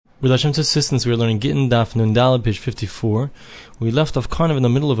With Hashem's assistance, we are learning Gittin Daf Nun Daled, page 54. We left off kind of in the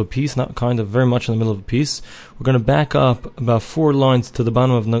middle of a piece, not kind of, very much in the middle of a piece. We're going to back up about 4 lines to the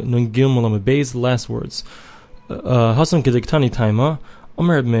bottom of Nun Gimel Amud Beis, the last words. Hasan Kediktani Taima,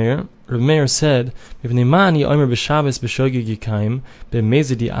 Omer Reb Meir said,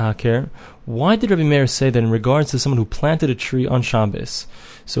 why did Rabbi Meir say that in regards to someone who planted a tree on Shabbos?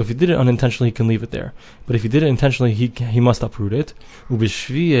 So if he did it unintentionally, he can leave it there. But if he did it intentionally, he must uproot it. And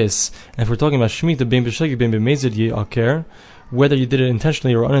if we're talking about Shemitah, whether you did it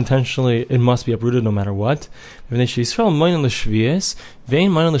intentionally or unintentionally, it must be uprooted no matter what. Because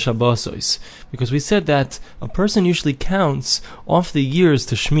we said that a person usually counts off the years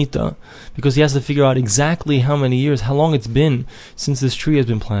to Shemitah, because he has to figure out exactly how many years, how long it's been since this tree has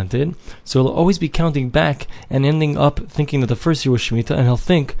been planted. So he'll always be counting back and ending up thinking that the first year was Shemitah, and he'll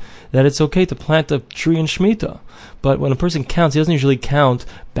think that it's okay to plant a tree in Shemitah. But when a person counts, he doesn't usually count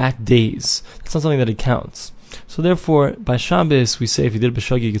back days. That's not something that he counts. So therefore, by Shabbos, we say if he did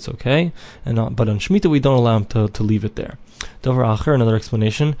B'Shogeg, it's okay, but on Shemitah, we don't allow him to leave it there. Dover Acher, another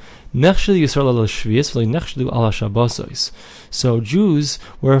explanation. So Jews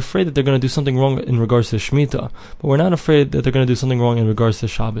were afraid that they're going to do something wrong in regards to Shemitah, but we're not afraid that they're going to do something wrong in regards to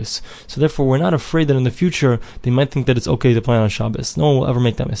Shabbos. So therefore, we're not afraid that in the future, they might think that it's okay to plant on Shabbos. No one will ever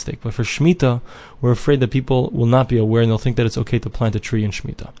make that mistake. But for Shemitah, we're afraid that people will not be aware and they'll think that it's okay to plant a tree in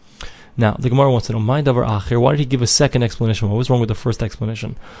Shemitah. Now, the Gemara wants to know, why did he give a second explanation? What was wrong with the first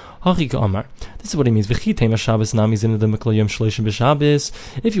explanation? This is what he means. If you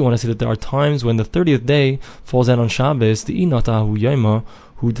want to say that there are times when the 30th day falls out on Shabbos,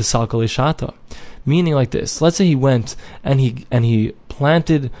 meaning like this. Let's say he went and he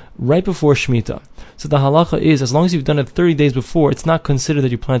planted right before Shemitah. So the halacha is, as long as you've done it 30 days before, it's not considered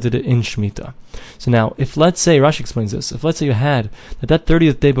that you planted it in Shemitah. So now, if let's say, Rashi explains this, if let's say you had that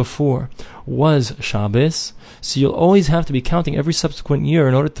 30th day before was Shabbos, so you'll always have to be counting every subsequent year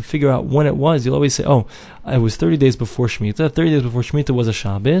in order to figure out when it was. You'll always say, oh, it was 30 days before Shemitah, 30 days before Shemitah was a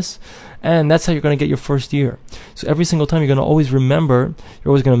Shabbos, and that's how you're going to get your first year. So every single time you're going to always remember,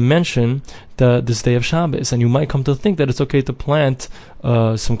 you're always going to mention this day of Shabbos, and you might come to think that it's okay to plant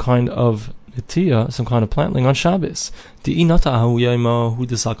some kind of plantling on Shabbos. Because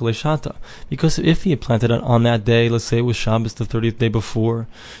if he had planted it on that day, let's say it was Shabbos the 30th day before,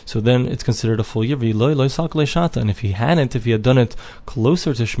 so then it's considered a full year. And if he hadn't, if he had done it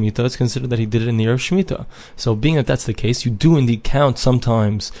closer to Shemitah, it's considered that he did it in the year of Shemitah. So being that that's the case, you do indeed count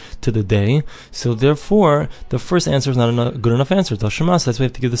sometimes to the day. So therefore, the first answer is not a good enough answer. That's why we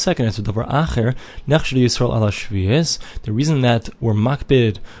have to give the second answer. The reason that we're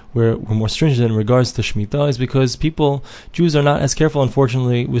makbid, we're more stringent in regards to Shemitah, is because Jews are not as careful,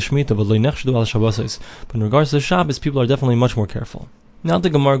 unfortunately, with Shemitah, but in regards to Shabbos, people are definitely much more careful. Now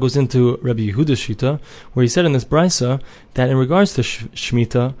the Gemara goes into Rabbi Yehuda's Shita, where he said in this brisa that in regards to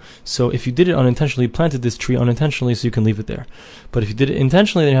Shemitah, so if you did it unintentionally, you planted this tree unintentionally, so you can leave it there. But if you did it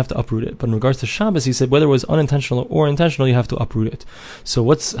intentionally, then you have to uproot it. But in regards to Shabbos, he said whether it was unintentional or intentional, you have to uproot it. So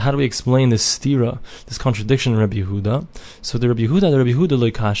how do we explain this stira, this contradiction in Rabbi Yehuda? So the Rabbi Yehuda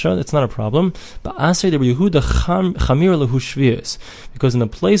lo kasha, that's not a problem. But asay the Rabbi Yehuda chamir lehu shvius, because in the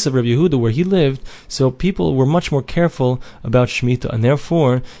place of Rabbi Yehuda where he lived, so people were much more careful about Shemitah, and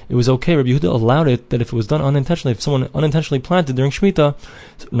therefore it was okay. Rabbi Yehuda allowed it that if it was done unintentionally, if someone unintentionally planted during Shemitah,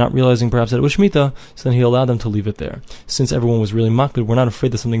 not realizing perhaps that it was Shemitah, so then he allowed them to leave it there. Since everyone was really makbid, we're not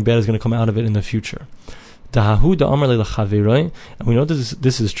afraid that something bad is going to come out of it in the future. And we know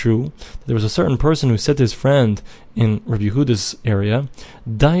this is true. There was a certain person who said to his friend in Rabbi Yehuda's area,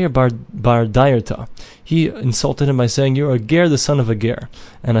 Dair bar Dairta. He insulted him by saying, "You're a ger, the son of a ger."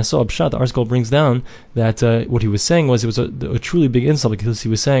 And I saw a pshat. The Arscroll brings down that what he was saying was it was a truly big insult, because he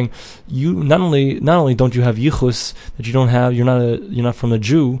was saying, "You not only don't you have yichus, that you don't have, you're not from a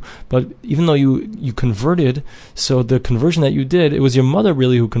Jew, but even though you converted, so the conversion that you did, it was your mother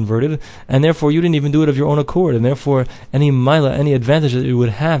really who converted, and therefore you didn't even do it of your own accord, and therefore any mila, any advantage that you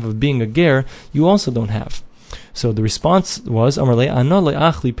would have of being a ger, you also don't have." So the response was,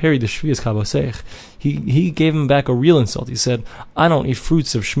 he gave him back a real insult. He said, "I don't eat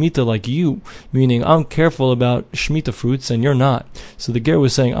fruits of Shemitah like you," meaning I'm careful about Shemitah fruits and you're not. So the ger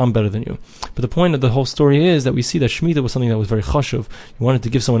was saying, I'm better than you. But the point of the whole story is that we see that Shemitah was something that was very chashuv. You wanted to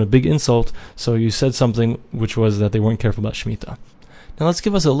give someone a big insult, so you said something which was that they weren't careful about Shemitah. Now let's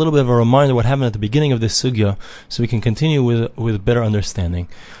give us a little bit of a reminder what happened at the beginning of this sugya, so we can continue with better understanding.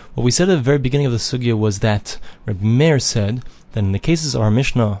 What we said at the very beginning of the sugya was that Reb Meir said that in the cases of our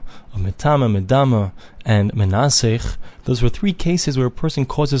Mishnah of Metama, Medama, and Menasech, those were 3 cases where a person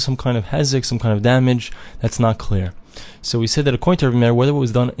causes some kind of hezek, some kind of damage that's not clear. So we said that according to Rabbi Meir, whether it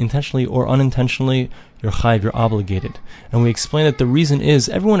was done intentionally or unintentionally, you're chayiv, you're obligated. And we explained that the reason is,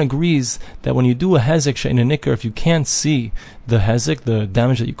 everyone agrees that when you do a hezek she'ein nikar, if you can't see the hezek, the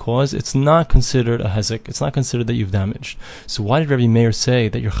damage that you cause, it's not considered a hezek. It's not considered that you've damaged. So why did Rabbi Meir say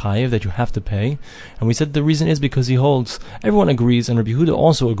that you're chayiv, that you have to pay? And we said the reason is because he holds, everyone agrees, and Rabbi Yehuda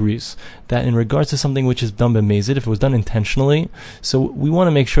also agrees, that in regards to something which is done b'mezid, if it was done intentionally, so we want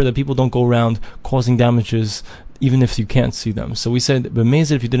to make sure that people don't go around causing damages even if you can't see them. So we said,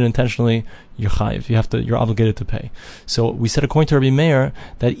 b'mezid, if you did it intentionally, you're chayiv. You're obligated to pay. So we said, according to Rabbi Meir,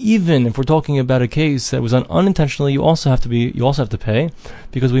 that even if we're talking about a case that was done unintentionally, you also have to pay,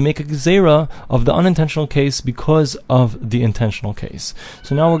 because we make a gezerah of the unintentional case because of the intentional case.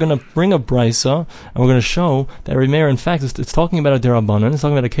 So now we're going to bring a brisa, and we're going to show that Rabbi Meir, in fact, it's talking about a derabanan. It's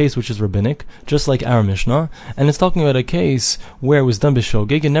talking about a case which is rabbinic, just like our Mishnah, and it's talking about a case where it was done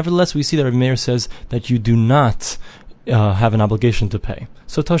b'shogeg, and nevertheless we see that Rabbi Meir says that you do not have an obligation to pay.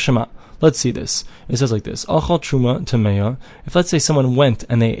 So Toshima, let's see this. It says like this: Achal truma tameya. If let's say someone went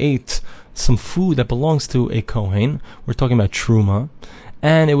and they ate some food that belongs to a kohen, we're talking about truma,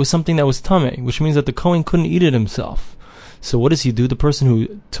 and it was something that was tameh, which means that the kohen couldn't eat it himself. So what does he do? The person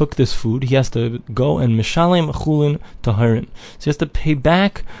who took this food, he has to go and mishalem chulin tahirin. So he has to pay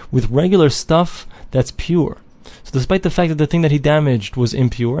back with regular stuff that's pure. So despite the fact that the thing that he damaged was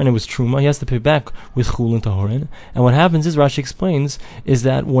impure and it was truma, he has to pay back with chulin tahorin. And what happens is, Rashi explains, is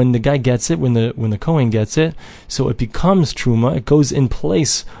that when the guy gets it, when the kohen gets it, so it becomes truma. It goes in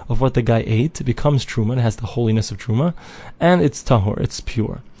place of what the guy ate. It becomes truma. It has the holiness of truma, and it's tahor. It's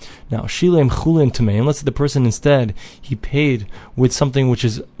pure. Now, shilem chulin tameim. Let's say the person instead, he paid with something which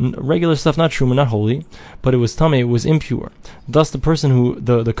is regular stuff, not truma, not holy, but it was tameh, it was impure. Thus, the person who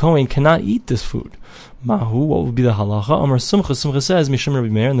the kohen cannot eat this food. Mahu, what would be the halacha? Amar Sumcha. Sumcha says, Mishum Rabbi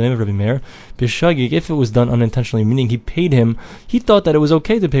Meir, in the name of Rabbi Meir, b'shagig, if it was done unintentionally, meaning he paid him, he thought that it was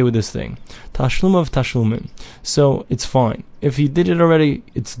okay to pay with this thing. Tashlum of tashlumin. So it's fine. If he did it already,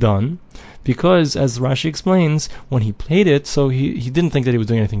 it's done. Because, as Rashi explains, when he paid it, so he didn't think that he was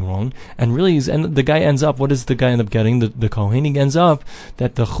doing anything wrong, and really, the guy ends up, what does the guy end up getting? The kohen, he ends up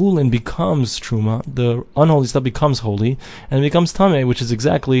that the chulin becomes truma, the unholy stuff becomes holy, and it becomes tameh, which is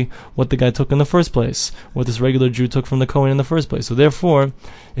exactly what the guy took in the first place, what this regular Jew took from the kohen in the first place. So therefore,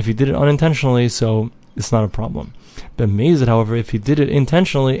 if he did it unintentionally, so it's not a problem. B'mezid, however, if he did it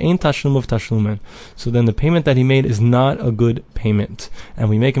intentionally, ain't tashlum of tashlumen. So then the payment that he made is not a good payment, and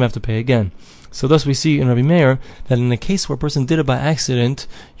we make him have to pay again. So thus we see in Rabbi Meir that in the case where a person did it by accident,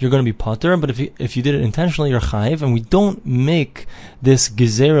 you're going to be pater, but if you did it intentionally, you're chayiv, and we don't make this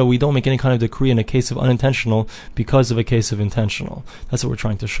gezerah, we don't make any kind of decree in a case of unintentional because of a case of intentional. That's what we're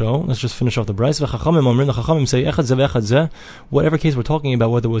trying to show. Let's just finish off the brayz. The chachamim say, echad zeh ve'echad zeh, whatever case we're talking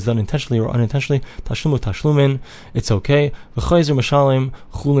about, whether it was done intentionally or unintentionally, tashlumu tashlumin, it's okay. V'chayzer mashalim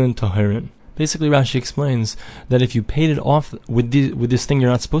chulin tahirin. Basically, Rashi explains that if you paid it off with this thing you're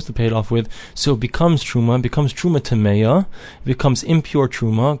not supposed to pay it off with, so it becomes truma tameya, it becomes impure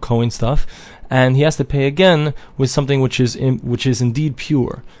truma, kohen stuff, and he has to pay again with something which is indeed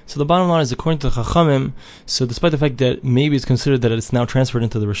pure. So the bottom line is, according to the Chachamim, so despite the fact that maybe it's considered that it's now transferred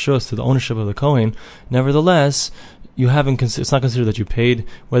into the Rishos, to the ownership of the kohen, nevertheless, it's not considered that you paid,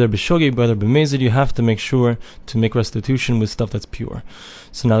 whether b'shogeg, whether b'mezid. You have to make sure to make restitution with stuff that's pure.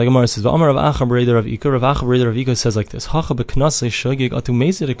 So now the Gemara says, "V'amar Rav Acha b'reider Rav Ika." Rav Acha b'reider Rav Ika says like this: "Hacha b'knasei shogeg atu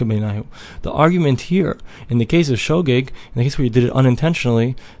mezid ekabeinahu." The argument here, in the case of shogeg, in the case where you did it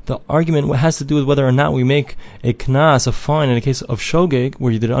unintentionally, the argument has to do with whether or not we make a knas, a fine, in a case of shogeg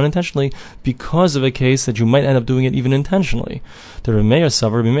where you did it unintentionally, because of a case that you might end up doing it even intentionally. The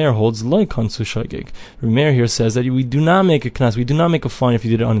Rabbi Meir holds like kansu shogeg. Rabbi Meir here says that we do not make a knas, we do not make a fine if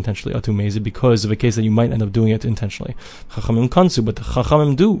you did it unintentionally, atu mezid, because of a case that you might end up doing it intentionally. Chachamim kansu, but the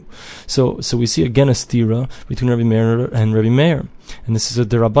Chachamim do. So we see again a stira between Rabbi Meir and Rabbi Meir, and this is a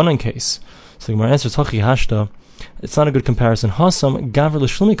derabanan case. So the Gemara answers, Hachi hashta. It's not a good comparison. Hasam gaver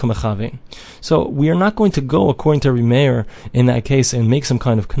l'shlumi kamechavin. So we are not going to go according to Rabbi Meir in that case and make some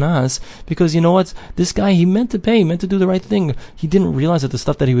kind of knas, because you know what? This guy, he meant to pay, he meant to do the right thing. He didn't realize that the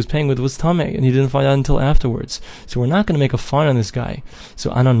stuff that he was paying with was tameh, and he didn't find out until afterwards. So we're not going to make a fine on this guy.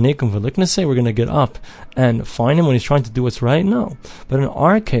 So anan nekum v'liknasei, we're going to get up and fine him when he's trying to do what's right? No. But in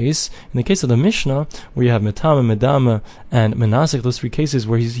our case, in the case of the Mishnah, where you have metama, medama, and menasik, those three cases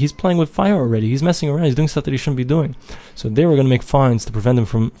where he's playing with fire already, he's messing around, he's doing stuff that he shouldn't be doing. So there we're going to make fines to prevent him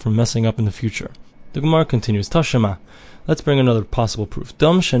from messing up in the future. The Gemara continues, Tashema. Let's bring another possible proof.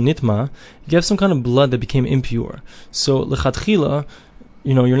 Dam shenitma, you have some kind of blood that became impure. So lechatchila,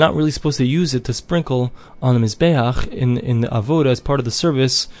 you're not really supposed to use it to sprinkle on the mizbeach in the avoda as part of the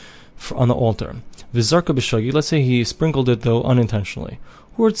service on the altar. V'zarka b'shagi, let's say he sprinkled it though unintentionally.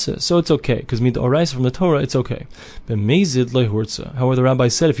 Hurtza, so it's okay, because midoraisa from the Torah, it's okay. But mezid le hurtza. However, the rabbi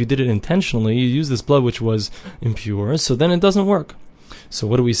said if you did it intentionally, you used this blood which was impure, so then it doesn't work. So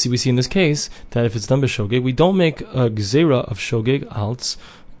what do we see? We see in this case that if it's done b'shogeg, we don't make a gzera of shogeg alts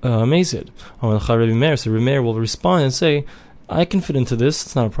mezid. So Rabbi Meir will respond and say, I can fit into this,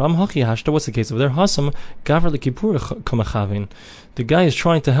 it's not a problem. What's the case over there? Hasam gavar lekipur kamachavin. The guy is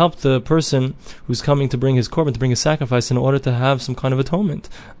trying to help the person who's coming to bring his korban, to bring his sacrifice, in order to have some kind of atonement.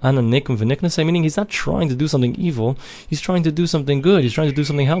 Meaning he's not trying to do something evil, he's trying to do something good, he's trying to do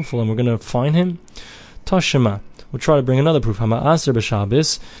something helpful, and we're going to fine him. Tashema. We'll try to bring another proof. Hama'aser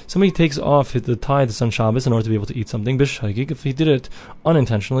b'Shabbos. Somebody takes off the tithes on Shabbos in order to be able to eat something. B'shagig. If he did it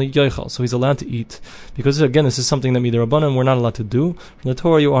unintentionally, yoichal. So he's allowed to eat. Because again, this is something that midrabanan we're not allowed to do. From the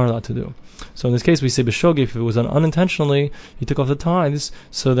Torah, you are allowed to do. So in this case, we say b'shogeg. If it was done unintentionally, he took off the tithes,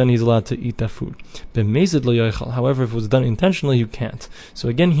 so then he's allowed to eat that food. B'mezid lo yoichal. However, if it was done intentionally, you can't. So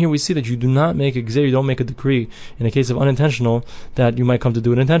again, here we see that you do not make a gzeh, you don't make a decree in a case of unintentional that you might come to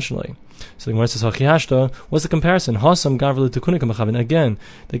do it intentionally. So the Gemara says, what's the comparison? Again,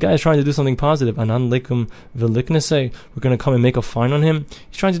 the guy is trying to do something positive. We're going to come and make a fine on him.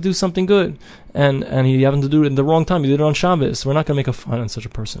 He's trying to do something good, and he happened to do it in the wrong time. He did it on Shabbos. So we're not going to make a fine on such a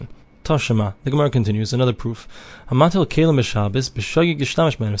person. Tashema. The Gemara continues, another proof. If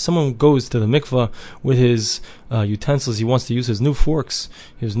someone goes to the mikvah with his utensils, he wants to use his new forks,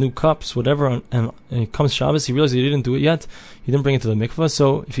 his new cups, whatever, and it comes Shabbos, he realizes he didn't do it yet, he didn't bring it to the mikvah,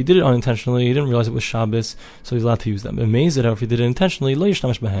 so if he did it unintentionally, he didn't realize it was Shabbos, so he's allowed to use them. Amazed at how if he did it intentionally,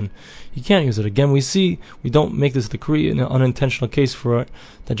 he can't use it. Again, we see, we don't make this decree in an unintentional case for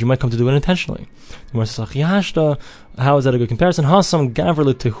that you might come to do it intentionally. How is that a good comparison?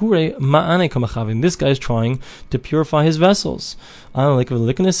 This guy is trying to purify his vessels. We're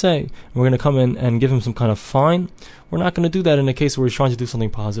going to come in and give him some kind of fine. We're not going to do that in a case where he's trying to do something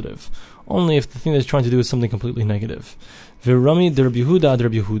positive. Only if the thing that he's trying to do is something completely negative. Virami de Rabbi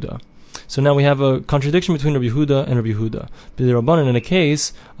Yehuda. So now we have a contradiction between Rabbi Yehuda and Rabbi Yehuda. B'derabbanan, in a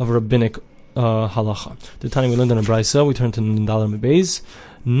case of a rabbinic halacha. The time we learned in a brisa, we turn to Nidal Mebez.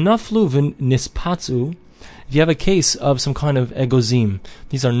 Naflu v'nispatzu. If you have a case of some kind of egozim,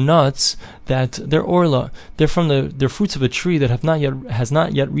 these are nuts that they're orla. They're they're fruits of a tree that has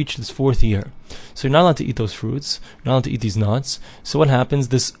not yet reached its 4th year. So you're not allowed to eat those fruits. You're not allowed to eat these nuts. So what happens?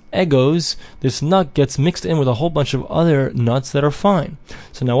 This nut gets mixed in with a whole bunch of other nuts that are fine.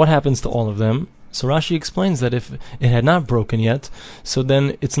 So now what happens to all of them? So Rashi explains that if it had not broken yet, so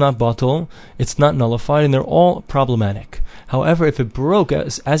then it's not batal, it's not nullified, and they're all problematic. However, if it broke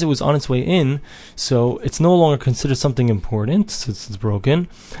as it was on its way in, so it's no longer considered something important since it's broken,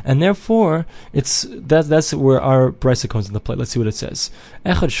 and therefore that's where our brisa comes into play. Let's see what it says.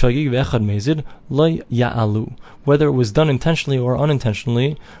 Echad shagig ve'echad mezid lo ya'alu. Whether it was done intentionally or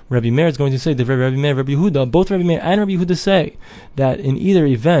unintentionally, Rabbi Meir is going to say, Rabbi Meir, Rabbi Yehuda, both Rabbi Meir and Rabbi Yehuda say that in either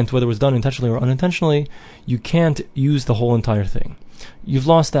event, whether it was done intentionally or unintentionally, you can't use the whole entire thing. You've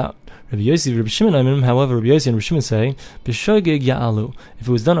lost out. Rabbi Yossi, Rabbi Shimon, however, Rabbi Yossi and Rabbi Shimon say, B'shogeg ya'alu. If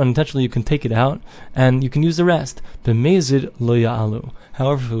it was done unintentionally, you can take it out, and you can use the rest. B'mezid lo ya'alu.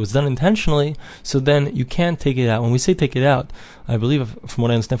 However, if it was done intentionally, so then you can't take it out. When we say take it out, I believe, from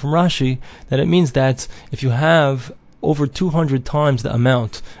what I understand from Rashi, that it means that if you have over 200 times the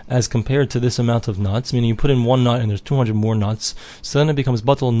amount as compared to this amount of nuts, meaning you put in one nut and there's 200 more nuts, so then it becomes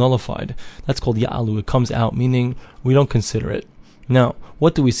batal, nullified. That's called ya'alu. It comes out, meaning we don't consider it. Now,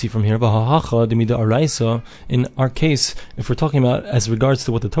 what do we see from here? In our case, if we're talking about as regards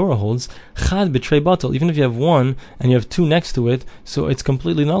to what the Torah holds, chad b'trei batal, even if you have one and you have two next to it, so it's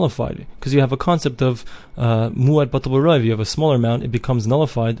completely nullified. Because you have a concept of muad batal b'roi. If you have a smaller amount, it becomes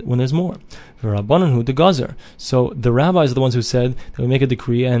nullified when there's more. V'rabbanan the gazer. So the rabbis are the ones who said that we make a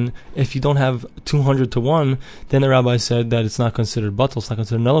decree, and if you don't have 200 to 1, then the rabbi said that it's not considered batal, it's not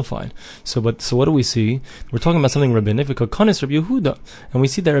considered nullified. So what do we see? We're talking about something rabbinic, kanis Rabbi Yehuda. And we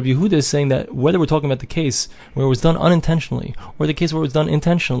see that Rabbi Yehuda is saying that whether we're talking about the case where it was done unintentionally or the case where it was done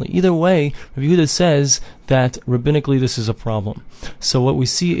intentionally, either way, Rabbi Yehuda says that rabbinically this is a problem. So what we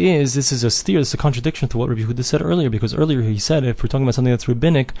see is this is a contradiction to what Rabbi Yehuda said earlier, because earlier he said if we're talking about something that's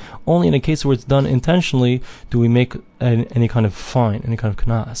rabbinic, only in a case where it's done intentionally do we make any kind of fine, any kind of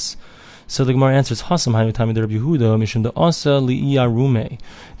knas. So the Gemara answers, Hasam Hainu the Rabbi Yehuda Mishum the Asa Li'iyarume.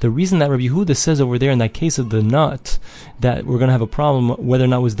 The reason that Rabbi Yehuda says over there in that case of the nut that we're going to have a problem whether or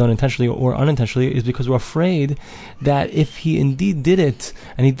not it was done intentionally or unintentionally is because we're afraid that if he indeed did it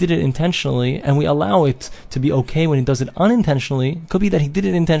and he did it intentionally and we allow it to be okay when he does it unintentionally, it could be that he did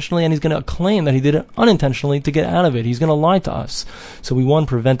it intentionally and he's going to claim that he did it unintentionally to get out of it. He's going to lie to us. So we want to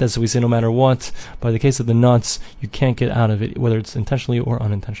prevent that, so we say no matter what, by the case of the nuts, you can't get out of it, whether it's intentionally or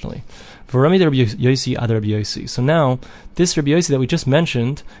unintentionally. So now, this Rabbi Yossi that we just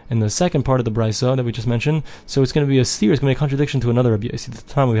mentioned, in the second part of the Brisa that we just mentioned, so it's going to be a steer, it's going to be a contradiction to another Rabbi Yossi. At the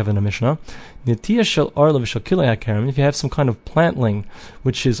time we have in the Mishnah, if you have some kind of plantling,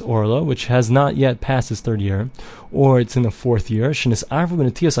 which is orla, which has not yet passed its third year, or it's in the fourth year,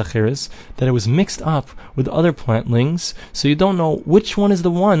 that it was mixed up with other plantlings, so you don't know which one is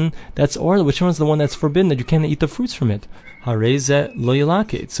the one that's orla, which one is the one that's forbidden, that you can't eat the fruits from it. So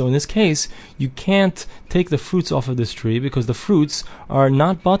in this case, you can't take the fruits off of this tree because the fruits are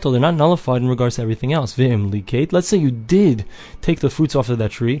not batal, they're not nullified in regards to everything else. Let's say you did take the fruits off of that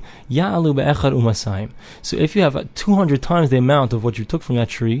tree. So if you have 200 times the amount of what you took from that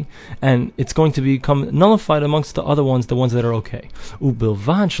tree, and it's going to become nullified amongst the other ones, the ones that are okay.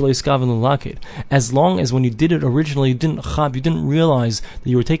 As long as when you did it originally, you didn't realize that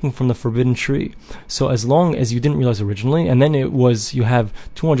you were taking from the forbidden tree. So as long as you didn't realize originally, and then it was, you have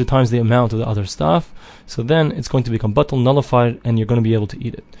 200 times the amount of the other stuff, so then it's going to become batal, nullified, and you're going to be able to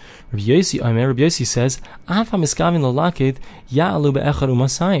eat it. Rabbi Yossi says,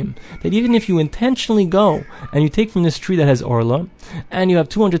 that even if you intentionally go and you take from this tree that has orla, and you have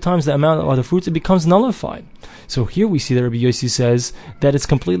 200 times the amount of other fruits, it becomes nullified. So here we see that Rabbi Yossi says that it's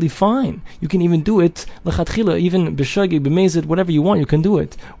completely fine. You can even do it, lechatchila, even b'shogeg, b'mezid, whatever you want, you can do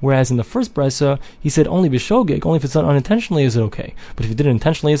it. Whereas in the first brisa, he said only b'shogeg, only if it's done unintentionally is it okay. But if you did it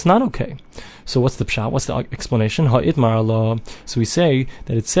intentionally, it's not okay. So what's the pshat? What's the explanation? Ha'itmar Allah. So we say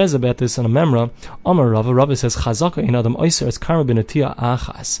that it says about this in a memra. Amar Rava. Rava says chazaka in adam oiser as karma b'natia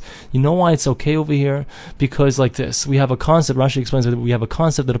achas. You know why it's okay over here? Because like this, we have a concept. Rashi explains that we have a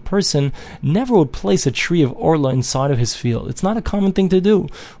concept that a person never would place a tree of orla inside of his field. It's not a common thing to do.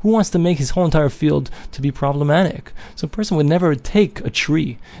 Who wants to make his whole entire field to be problematic? So a person would never take a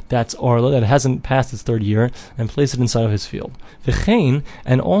tree that's orla, that hasn't passed its third year, and place it inside of his field. V'chein,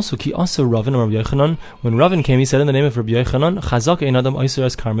 and also ki asa Ravin or Rabbi Yochanan, when Ravin came, he said in the name of Rabbi Yochanan, chazaka ein adam oiser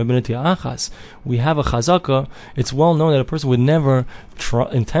as karma b'natia achas. We have a chazaka. It's well known that a person would never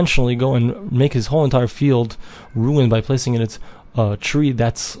intentionally go and make his whole entire field ruined by placing in its tree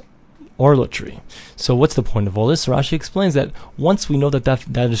that's orla tree. So what's the point of all this? Rashi explains that once we know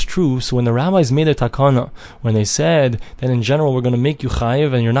that is true, so when the rabbis made their takana, when they said that in general we're going to make you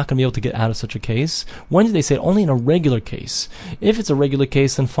chayiv and you're not going to be able to get out of such a case, when did they say it? Only in a regular case. If it's a regular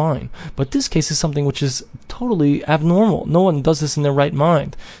case, then fine. But this case is something which is totally abnormal. No one does this in their right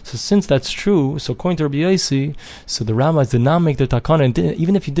mind. So since that's true, so according to Rabbi Yossi, so the rabbis did not make their takana, and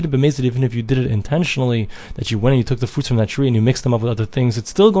even if you did it b'mezid, even if you did it intentionally, that you went and you took the fruits from that tree and you mixed them up with other things,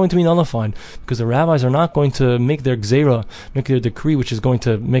 it's still going to be nullified, because the rabbis are not going to make their gzeira, make their decree, which is going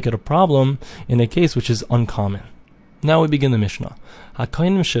to make it a problem in a case which is uncommon. Now we begin the Mishnah. If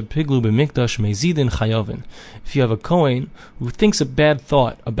you have a Kohen who thinks a bad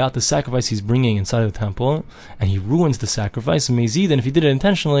thought about the sacrifice he's bringing inside of the temple, and he ruins the sacrifice, and if he did it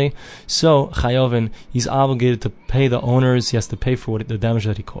intentionally, so Chayovin, he's obligated to pay the owners, he has to pay for the damage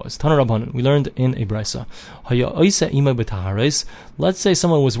that he caused. Tana Rabbanan, we learned in a brisa. Let's say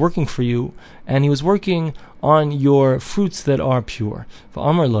someone was working for you, and he was working on your fruits that are pure.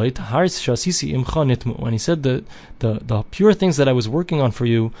 And he said that the pure things that I was working on for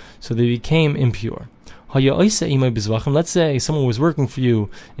you, so they became impure. Let's say someone was working for you,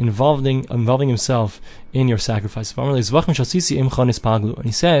 involving himself in your sacrifice. And he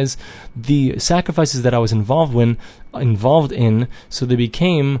says the sacrifices that I was involved in, so they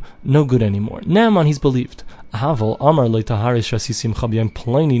became no good anymore. Naaman, he's believed. Let's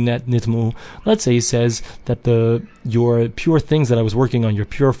say he says that your pure things that I was working on, your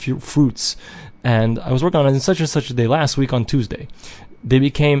pure fruits, and I was working on it in such and such a day, last week on Tuesday, they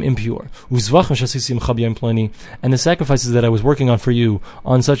became impure. And the sacrifices that I was working on for you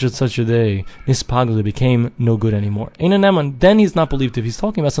on such and such a day, they became no good anymore. Then he's not believed. If he's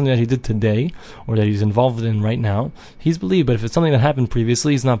talking about something that he did today, or that he's involved in right now, he's believed. But if it's something that happened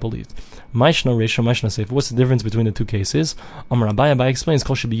previously, he's not believed. What's the difference between the two cases? Abai explains,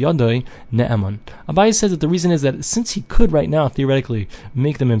 Abai says that the reason is that since he could right now, theoretically,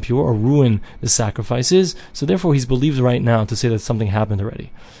 make them impure or ruin the sacrifices, so therefore he's believed right now to say that something happened happened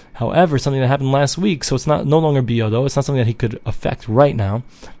already. However, something that happened last week, so it's no longer biyodo, it's not something that he could affect right now.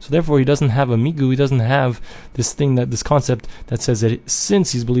 So therefore, he doesn't have a migu, he doesn't have this concept that says that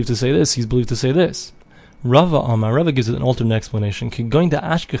since he's believed to say this, he's believed to say this. Rava gives it an alternate explanation. Going to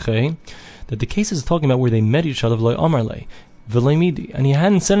Ashkechei, that the case is talking about where they met each other, and he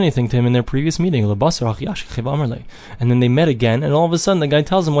hadn't said anything to him in their previous meeting. And then they met again, and all of a sudden the guy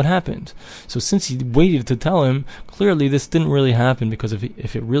tells him what happened. So since he waited to tell him, clearly this didn't really happen, because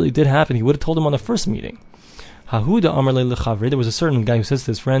if it really did happen, he would have told him on the first meeting. There was a certain guy who says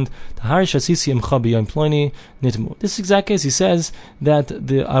to his friend, this is exact case. He says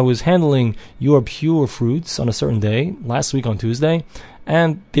that I was handling your pure fruits on a certain day, last week on Tuesday,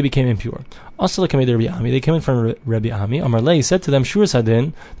 and they became impure. Also, they came in front of Rabbi Ami. Amar Lei said to them, Shur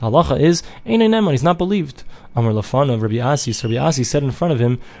Sadin, the halacha is, he's not believed. Amar Lafan of Rabbi Asi, so Rabbi Asi said in front of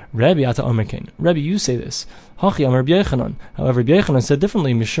him, Rabbi Ata Omerkein, Rabbi, you say this. Hachi Amar Rabbi Yechanan. However, Rabbi Yechanan said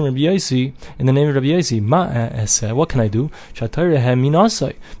differently, Mishum Rabbi Yosi, in the name of Rabbi Yosi, what can I do?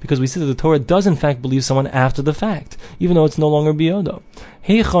 Because we see that the Torah does in fact believe someone after the fact, even though it's no longer biyodo.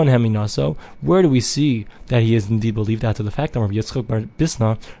 Heichon heminaso, where do we see that he is indeed believed after the fact? Rabbi Yitzchak bar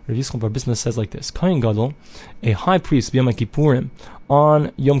Bisna says like this: Kohen Gadol, a high priest, B'Yom Kippurim,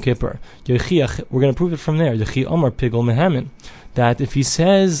 on Yom Kippur, we're going to prove it from there. Yechi Omar Pigol Mehamin, that if he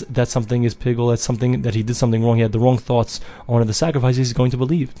says that something is pigol, that's something that he did something wrong, he had the wrong thoughts on one of the sacrifices, he's going to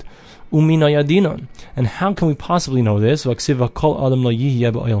believe. Umina yadinon. And how can we possibly know this? No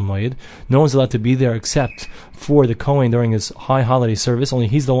one's allowed to be there except for the Kohen during his high holiday service. Only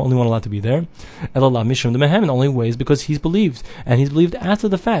he's the only one allowed to be there. The only way is because he's believed, and he's believed after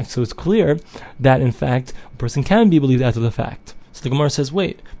the fact. So it's clear that in fact a person can be believed after the fact. So the Gemara says,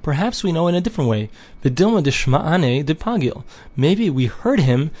 wait, perhaps we know in a different way. Maybe we heard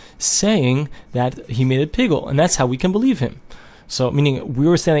him saying that he made a pigel, and that's how we can believe him. So, meaning we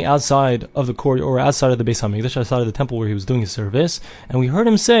were standing outside of the court or outside of the Beis Hamikdash, outside of the temple where he was doing his service, and we heard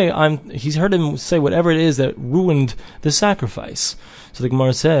him say, he's heard him say whatever it is that ruined the sacrifice. So the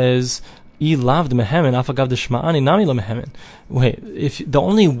Gemara says, wait, if the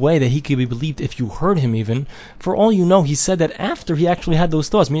only way that he could be believed if you heard him, even for all you know, he said that after he actually had those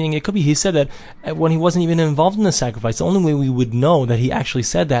thoughts, meaning it could be he said that when he wasn't even involved in the sacrifice. The only way we would know that he actually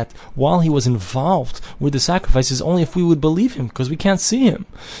said that while he was involved with the sacrifice is only if we would believe him, because we can't see him.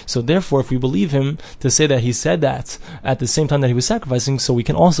 So therefore, if we believe him to say that he said that at the same time that he was sacrificing, so we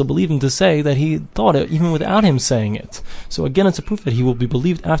can also believe him to say that he thought it even without him saying it. So again, it's a proof that he will be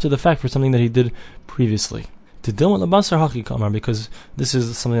believed after the fact for something that he did previously. To deal with the basar hachikamar, because this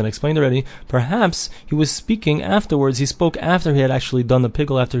is something that I explained already. Perhaps he was speaking afterwards. He spoke after he had actually done the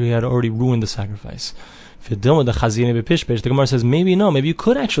pigel, after he had already ruined the sacrifice. The Gemara says maybe you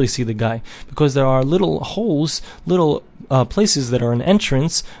could actually see the guy, because there are little holes, little places that are an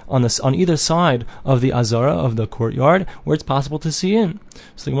entrance on either side of the azara of the courtyard where it's possible to see in.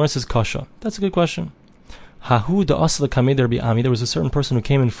 So the Gemara says kasha. That's a good question. There was a certain person who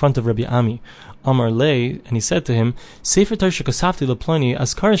came in front of Rabbi Ami, Amar Lei, and he said to him, Sefer Torah shekasafti leploni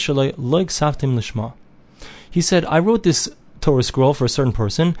askar shaloi lo ksaftim lishma. He said, I wrote this Torah scroll for a certain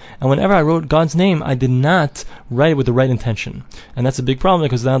person, and whenever I wrote God's name, I did not write it with the right intention. And that's a big problem,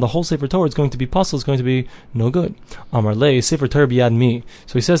 because now the whole Sefer Torah is going to be puzzle, it's going to be no good. Amar Lei, Sefer Torah biyad mi.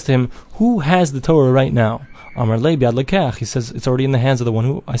 So he says to him, who has the Torah right now? Amar Lei biyad lekech. He says, it's already in the hands of the one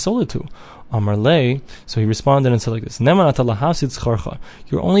who I sold it to. Amar Lei, so he responded and said like this: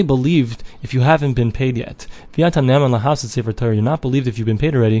 you're only believed if you haven't been paid yet. You're not believed if you've been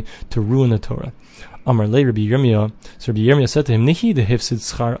paid already to ruin the Torah. Amar Lei Rabbi Yirmiyah. So Rabbi Yirmiyah said to him, Nihi de hifsid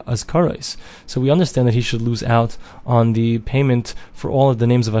schar azkarais. So we understand that he should lose out on the payment for all of the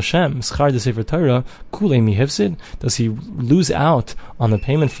names of Hashem. Schar de Sefer Torah kulei mi hifsid. Does he lose out on the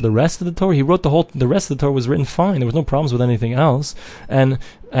payment for the rest of the Torah? He wrote the rest of the Torah was written fine. There was no problems with anything else, and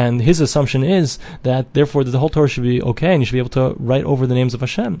his assumption is that therefore the whole Torah should be okay, and you should be able to write over the names of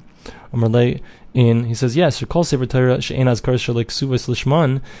Hashem. Amar Lei, he says, yes, any Torah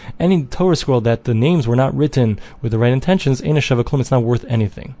scroll that the names were not written with the right intentions, it's not worth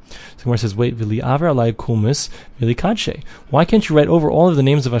anything. So Gemara says, wait, why can't you write over all of the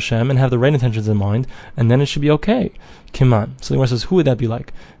names of Hashem and have the right intentions in mind, and then it should be okay? Kiman. So the Gemara says, who would that be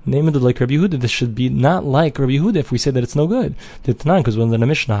like? Name it like Rabbi Yehuda. This should be not like Rabbi Yehuda if we say that it's no good. Because when the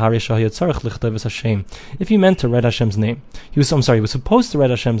Mishnah, if he meant to write Hashem's name, he was supposed to write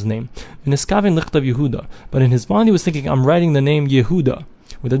Hashem's name. But in his mind he was thinking, I'm writing the name Yehuda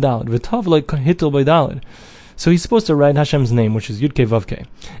with a daled. So he's supposed to write Hashem's name, which is Yud-Kei Vav-Kei.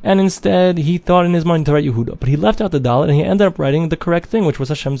 And instead, he thought in his mind to write Yehuda. But he left out the Dalet, and he ended up writing the correct thing, which was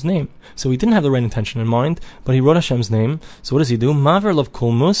Hashem's name. So he didn't have the right intention in mind, but he wrote Hashem's name. So what does he do? Maver Lav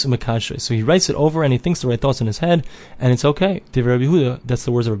Kulmus Mekashe. So he writes it over, and he thinks the right thoughts in his head, and it's okay. Divrei Rabbi Yehuda, that's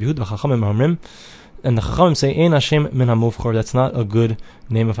the words of Rabbi Yehuda, Chachamim Amrim. And the Chachamim say, Ein Hashem min hamuvchor. That's not a good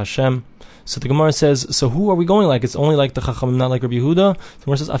name of Hashem. So the Gemara says, so who are we going like? It's only like the Chachamim, not like Rabbi Yehuda. The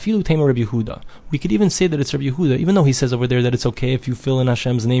Gemara says, Afilu Tema Rabbi Yehuda. We could even say that it's Rabbi Yehuda, even though he says over there that it's okay if you fill in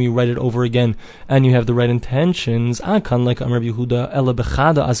Hashem's name, you write it over again, and you have the right intentions. Akan like Rabbi Yehuda, Ela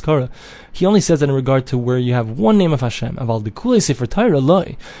Bechada Azkara. He only says that in regard to where you have one name of Hashem. Aval Dekule Sefer Torah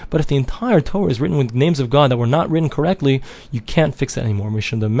Loi. But if the entire Torah is written with names of God that were not written correctly, you can't fix that anymore.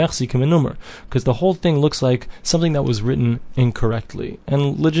 Because the whole thing looks like something that was written incorrectly,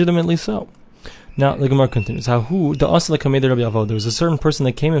 and legitimately so. Now the Gemara continues. There was a certain person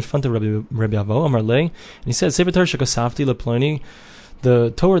that came in front of Rabbi Avo, Amar Lei, and he said, Sefer Torah shekasafti leploni,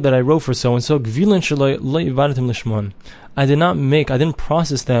 the Torah that I wrote for so and so, gvilin sheloi leivadatim lishmon. I didn't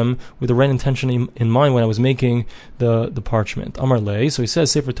process them with the right intention in mind when I was making the parchment. Amar Lei, so he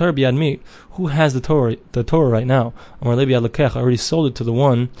says, Sefer Torah biyad mi, who has the Torah right now? Amar Lei biyad lekech, I already sold it to the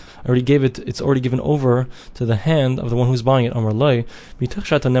one, it's already given over to the hand of the one who's buying it. Amar Lei,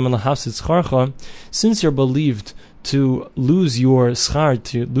 since you're believed to lose your schar,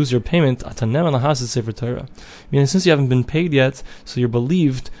 to lose your payment, meaning since you haven't been paid yet, so you're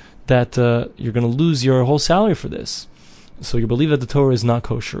believed that you're going to lose your whole salary for this. So you believe that the Torah is not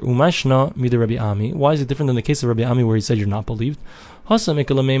kosher. Umashna mida Rabbi Ami. Why is it different than the case of Rabbi Ami where he said you're not believed? Over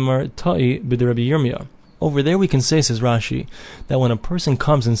there we can say, says Rashi, that when a person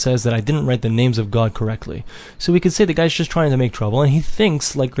comes and says that I didn't write the names of God correctly, so we could say the guy's just trying to make trouble, and he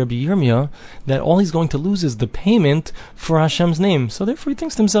thinks, like Rabbi Yirmiyah, that all he's going to lose is the payment for Hashem's name. So therefore he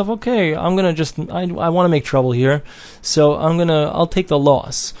thinks to himself, okay, I want to make trouble here, so I'll take the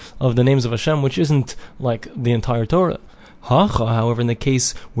loss of the names of Hashem, which isn't like the entire Torah. However, in the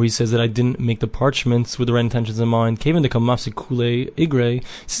case where he says that I didn't make the parchments with the right intentions in mind, Kevin since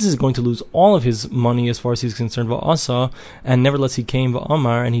he's going to lose all of his money as far as he's concerned, Va'asa, and nevertheless he came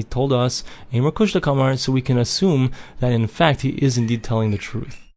Va'amar, and he told us, so we can assume that in fact he is indeed telling the truth.